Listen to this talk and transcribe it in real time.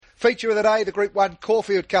Feature of the day, the Group 1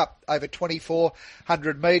 Caulfield Cup over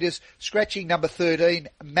 2,400 metres. Scratching number 13,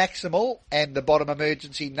 Maximal, and the bottom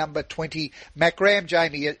emergency, number 20, Macram.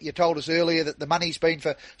 Jamie, you told us earlier that the money's been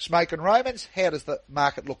for Smoke and Romans. How does the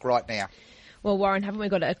market look right now? Well, Warren, haven't we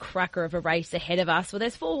got a cracker of a race ahead of us? Well,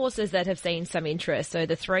 there's 4 horses that have seen some interest. So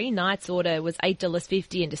the 3, Knight's Order, was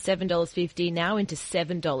 $8.50 into $7.50, now into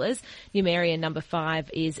 $7. Numerian number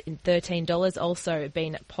 5 is in $13, also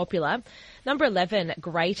been popular. Number 11,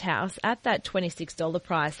 Great House, at that $26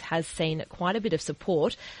 price, has seen quite a bit of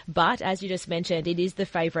support. But as you just mentioned, it is the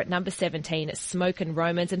favourite, number 17, Smoke and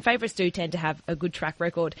Romans. And favourites do tend to have a good track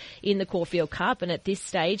record in the Caulfield Cup. And at this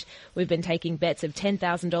stage, we've been taking bets of $10,000,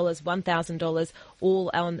 $1,000,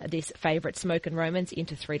 all on this favourite, Smoke and Romans,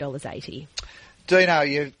 into $3.80. Dino,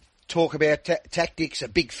 you talk about tactics, a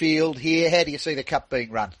big field here. How do you see the Cup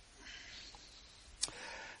being run?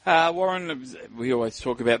 Warren, we always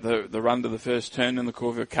talk about the run to the first turn in the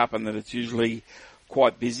Caulfield Cup and that it's usually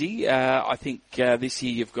quite busy. I think this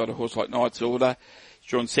year you've got a horse like Knight's Order. He's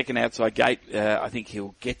drawn second outside gate. I think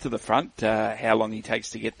he'll get to the front. How long he takes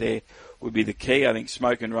to get there would be the key. I think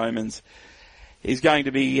Smoke and Romans is going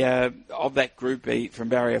to be, of that group from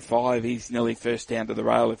barrier 5, he's nearly first down to the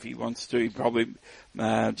rail if he wants to. Probably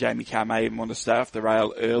Jamie Carr may even want to stay off the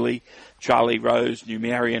rail early. Charlie Rose,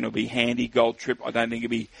 Numerian will be handy. Gold Trip, I don't think he'll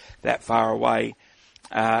be that far away.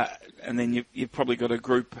 And then you've probably got a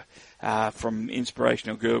group from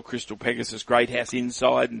Inspirational Girl, Crystal Pegasus, Great House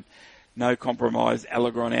inside, and No Compromise,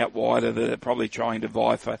 Allegron out wider. They're probably trying to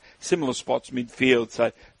vie for similar spots midfield,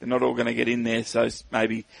 so they're not all going to get in there. So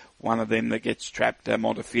maybe one of them that gets trapped,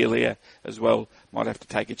 Montefilia as well, might have to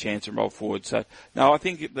take a chance and roll forward. So, no, I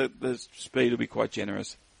think the speed will be quite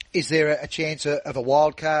generous. Is there a chance of a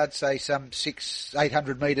wild card, say some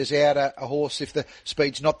 600-800 metres out, a horse, if the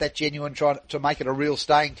speed's not that genuine, trying to make it a real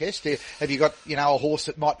staying test? Have you got, a horse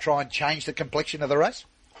that might try and change the complexion of the race?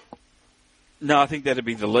 No, I think that'd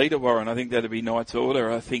be the leader, Warren. I think that'd be Knight's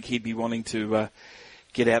Order. I think he'd be wanting to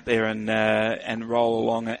get out there and roll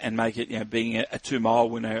along and make it, being a 2-mile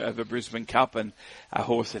winner of a Brisbane Cup and a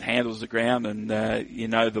horse that handles the ground. And,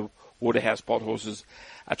 the Waterhouse Pot horses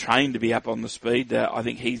are trained to be up on the speed. I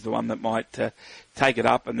think he's the one that might take it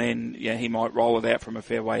up, and then he might roll it out from a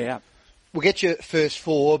fair way out. We'll get your first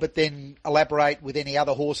 4, but then elaborate with any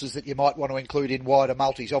other horses that you might want to include in wider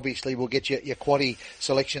multis. Obviously, we'll get your quaddie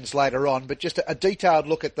selections later on, but just a detailed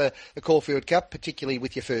look at the Caulfield Cup, particularly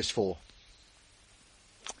with your first 4.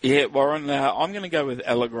 Yeah, Warren, I'm going to go with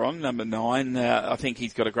Allegron, number 9. I think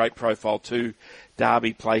he's got a great profile too.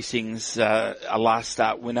 Derby placings, a last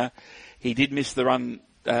start winner. He did miss the run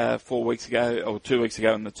 4 weeks ago, or 2 weeks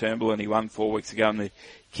ago in the Turnbull, and he won 4 weeks ago in the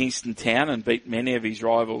Kingston Town and beat many of his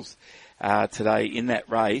rivals today in that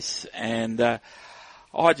race. And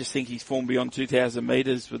I just think he's formed beyond 2,000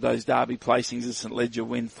 metres with those Derby placings. The St Ledger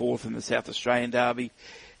win 4th in the South Australian Derby.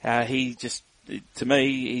 To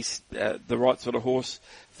me, he's the right sort of horse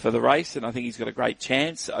for the race, and I think he's got a great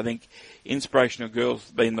chance. I think Inspirational Girl's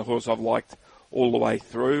been the horse I've liked all the way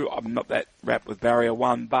through. I'm not that wrapped with barrier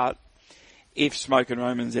 1, but if Smoke and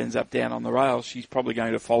Romans ends up down on the rail, she's probably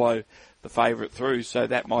going to follow the favourite through, so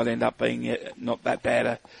that might end up being not that bad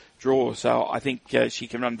a draw. So I think she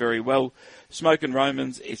can run very well. Smoke and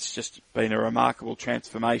Romans, it's just been a remarkable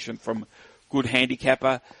transformation from good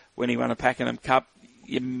handicapper when he won a Pakenham Cup.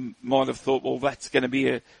 You might have thought, well, that's going to be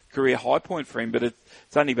a career high point for him, but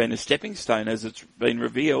it's only been a stepping stone as it's been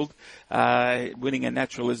revealed, winning a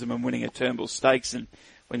Naturalism and winning a Turnbull Stakes. And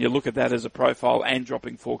when you look at that as a profile and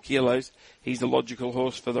dropping 4 kilos, he's a logical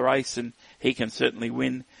horse for the race, and he can certainly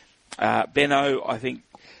win. Benno, I think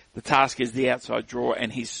the task is the outside draw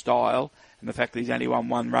and his style, and the fact that he's only won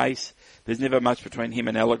 1 race. There's never much between him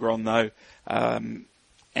and Allegron, though,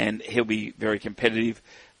 and he'll be very competitive.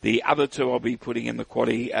 The other 2 I'll be putting in the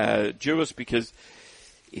quaddie, Jewess, because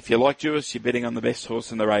if you like Jewess, you're betting on the best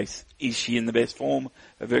horse in the race. Is she in the best form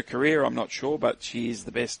of her career? I'm not sure, but she is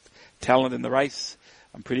the best talent in the race.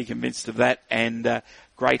 I'm pretty convinced of that. And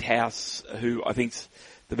Great House, who I think's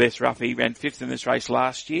the best roughie, ran 5th in this race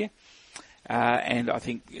last year. And I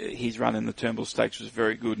think his run in the Turnbull Stakes was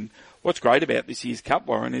very good. And what's great about this year's Cup,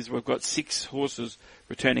 Warren, is we've got 6 horses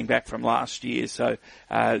returning back from last year. So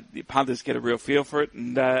the punters get a real feel for it,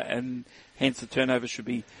 and hence the turnover should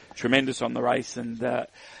be tremendous on the race. And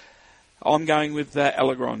I'm going with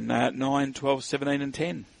Allegron, 9, 12, 17 and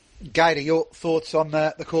 10. Gator, your thoughts on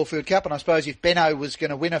the Caulfield Cup? And I suppose if Benno was going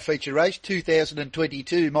to win a feature race,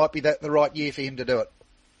 2022 might be the right year for him to do it.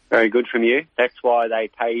 Very good from you. That's why they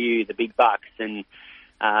pay you the big bucks. And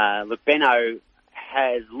look, Benno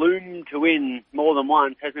has loomed to win more than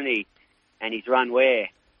once, hasn't he? And he's run where?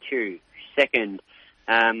 2. Second.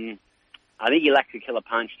 I think he lacks a killer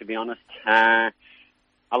punch, to be honest.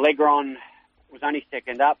 Allegron was only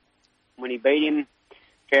second up when he beat him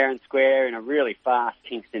fair and square in a really fast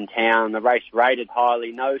Kingston Town. The race rated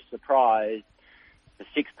highly, no surprise. The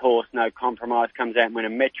sixth horse, No Compromise, comes out and wins a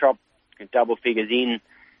Metrop, double figures in.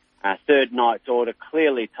 Third Night's Order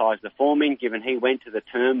clearly ties the form in, given he went to the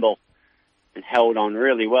Turnbull and held on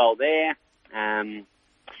really well there.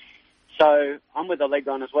 So I'm with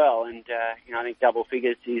Allegron as well, and I think double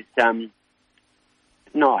figures is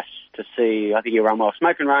nice to see. I think he'll run well.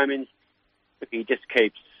 Smoking Romans, look, he just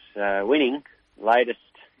keeps winning. Latest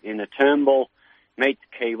in the Turnbull, meets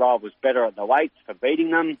key rivals better at the weights for beating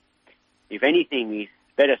them. If anything, he's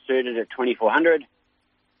better suited at 2,400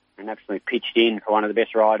 and absolutely pitched in for one of the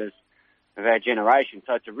best riders of our generation.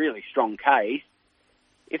 So it's a really strong case.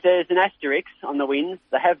 If there's an asterisk on the wins,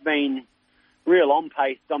 they have been real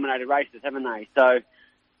on-pace dominated races, haven't they? So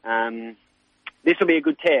this will be a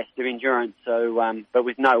good test of endurance. So, but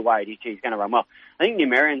with no weight, he's going to run well. I think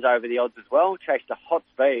Numerian's over the odds as well. Chased a hot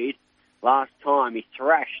speed last time. He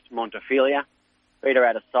thrashed Montefilia, beat her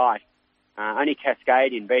out of sight. Only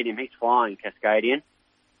Cascadian beat him. He's flying, Cascadian.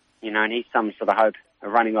 And he's some sort of hope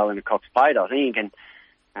of running well in the Cox Plate, I think.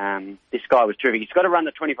 And this guy was terrific. He's got to run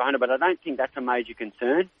the 2,400, but I don't think that's a major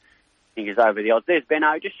concern. I think he's over the odds. There's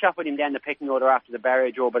Benno. Just shuffled him down the pecking order after the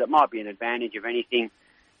barrier draw, but it might be an advantage, if anything.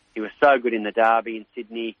 He was so good in the Derby in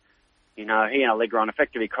Sydney. He and Allegron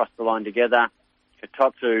effectively crossed the line together.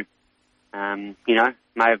 Katotsu,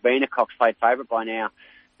 may have been a Cox Plate favourite by now.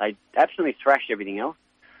 They absolutely thrashed everything else.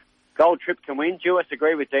 Gold Trip can win. Jewess,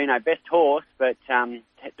 agree with Dino, best horse, but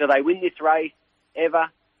do they win this race ever?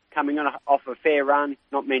 Coming off a fair run,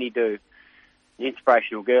 not many do. The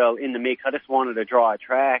Inspirational Girl in the mix. I just wanted a dry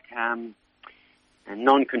track and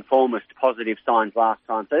non-conformist positive signs last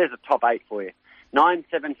time. So there's a top 8 for you. 9,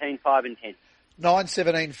 17, 5 and 10. 9,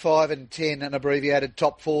 17, 5 and 10, an abbreviated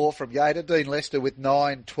top 4 from Yater. Dean Lester with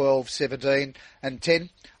 9, 12, 17 and 10.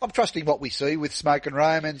 I'm trusting what we see with Smoking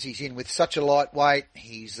Romans. He's in with such a lightweight.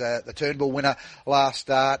 He's the Turnbull winner last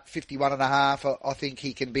start, 51.5. I think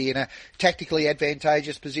he can be in a tactically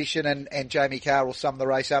advantageous position, and Jamie Carr will sum the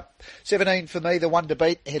race up. 17 for me, the one to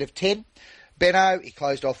beat, ahead of 10. Benno, he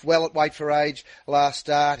closed off well at weight for age last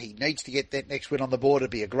start. He needs to get that next win on the board.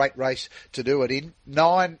 It'd be a great race to do it in.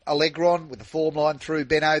 9, Allegron with the form line through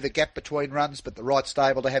Benno, the gap between runs, but the right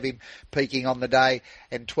stable to have him peaking on the day.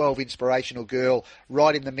 And 12, Inspirational Girl,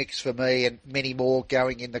 right in the mix for me, and many more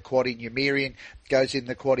going in the quaddie. Numerian goes in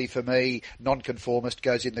the quaddie for me. Nonconformist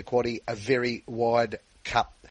goes in the quaddie. A very wide cup.